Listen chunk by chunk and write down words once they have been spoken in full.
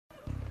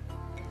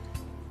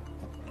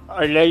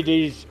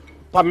Ladies,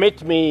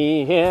 permit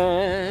me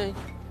here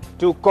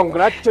to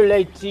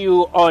congratulate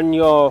you on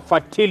your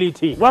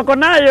fertility. Wako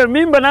nayo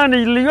mimba nayo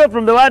niliyo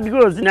from the word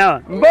goes now.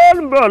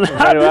 Mbol.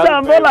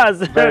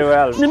 Very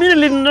well. Ni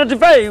mimi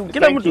notify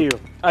kila mtu. Thank you.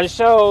 And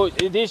so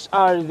these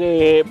are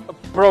the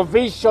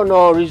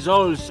provisional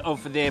results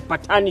of the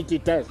paternity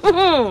test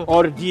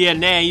or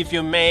DNA, if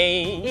you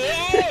may.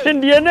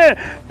 DNA.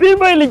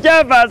 Pimbo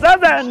ilichapa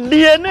sasa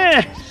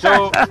DNA.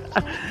 So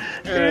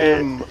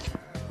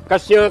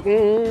kasyoki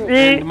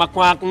and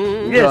makwaka.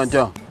 Yes.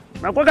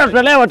 Makwaka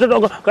tunalea watoto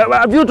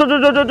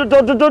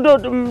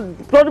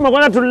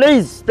makwaka to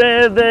lace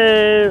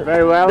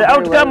the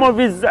outcome of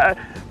his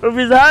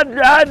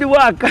hard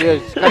work.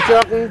 Yes.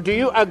 Kasyoki, do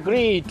you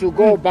agree to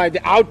go by the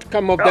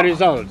outcome of the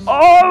results?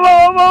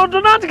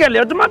 Automatically.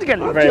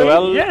 Very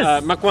well.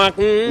 Yes. Makwaka,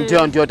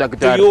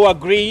 do you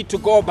agree to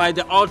go by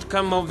the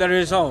outcome of the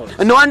results?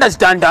 No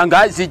understand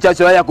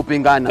sijazoea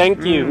kupingana.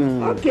 Thank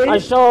you. Okay.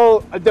 And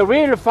so the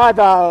real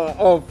father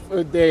of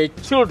the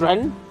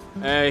children,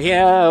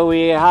 here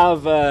we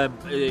have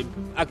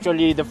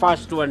actually the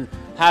first one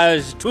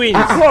has twins.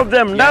 Two of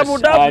them, Yes,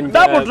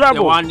 double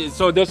trouble.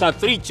 So those are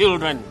 3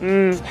 children.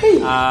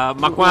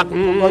 Makwaka.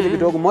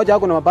 Mmoja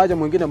ako na mapacha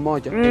mwingine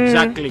mmoja.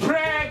 Exactly.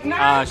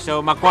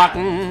 So Makwaka.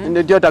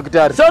 Ndio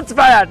daktari. Shots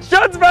fired.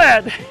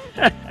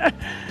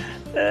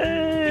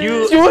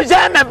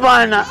 Useme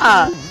bwana.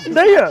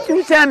 Ndio.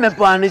 Useme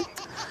bwana.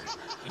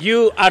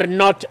 You are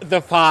not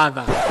the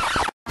father.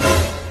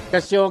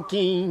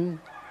 Kasyoki.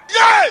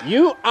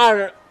 You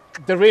are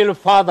the real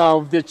father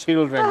of the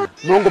children.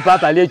 Mungu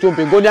Baba aliye juu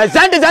mbinguni,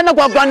 asante sana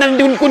kwa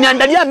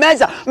kuniandalia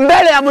meza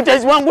mbele ya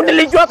mtezi wangu.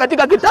 Nilijua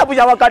katika kitabu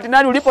cha wakati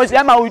nani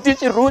uliposema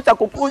uitishi ruhusa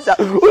kukuza,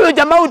 huyo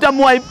jamaa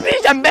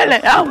utamwaipisha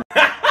mbele yangu.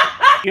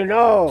 You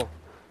know.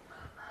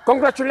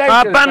 Congratulations.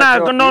 Hapana,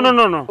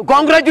 no.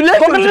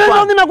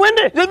 Congratulations na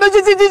kwende.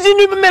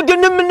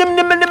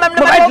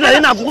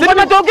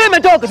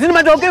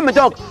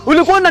 Imetoka.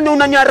 Ulikuwa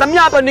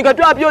unaniharamia hapa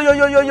nikatoa hapo yo.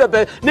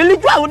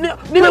 Nilijua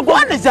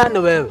nimekuona sana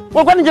wewe.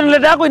 Kwa nini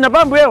generator yako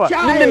inapambu hewa?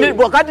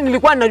 Wakati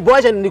nilikuwa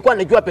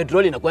najua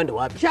petroli inakwenda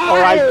wapi.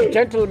 All right,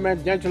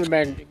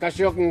 gentlemen,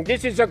 Kasyoki,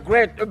 this is a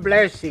great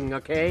blessing,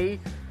 okay?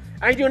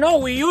 And you know,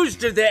 we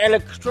used the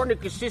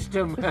electronic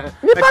system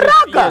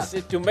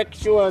to make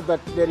sure that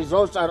the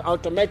results are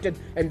automated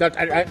and that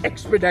are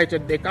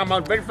expedited. They come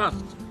out very fast.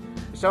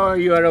 So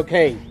you are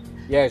okay.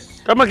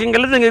 Yes. Kama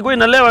Kiingereza ingekuwa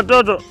inalea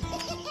watoto.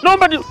 No,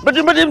 but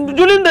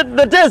during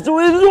the test,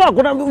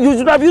 you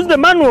should have used the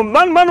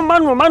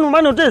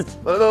manual test.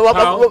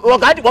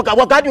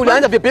 Wakati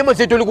ulianza vipimo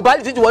sisi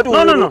tulikubali sisi watu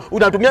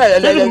unatumia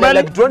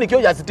electronic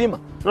ya stima.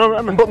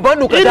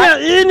 Mbona ukataa?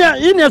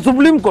 Hii ni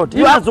Supreme Court.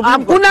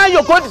 Hakuna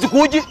hiyo court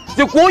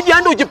sikuji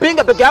ando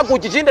ujipinga peke yako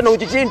ujishinda na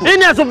ujishinde. Hii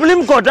ni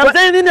Supreme Court. I'm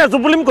saying hii ni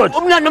Supreme Court.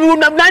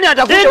 Nani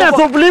atakuja? Hii ni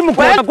Supreme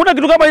Court. Hakuna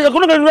kitu kama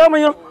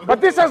hiyo. But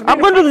this has been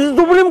I'm going to the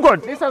Supreme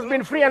Court. This has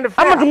been free and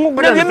fair.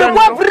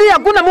 Imekuwa free,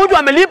 hakuna mtu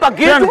amelipa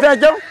kitu.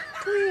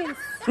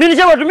 Mimi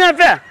nishawatumia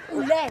fair.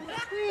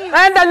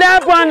 Enda leo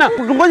bwana.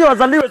 Tungoje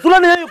wazaliwe.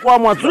 Sulani yeye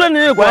kuamua.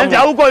 Enda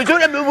huko.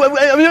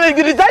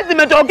 Results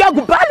imetokea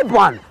kupali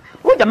bwana.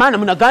 Huyu jamaa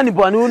mna gani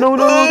bwana?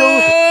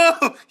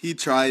 He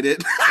tried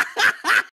it.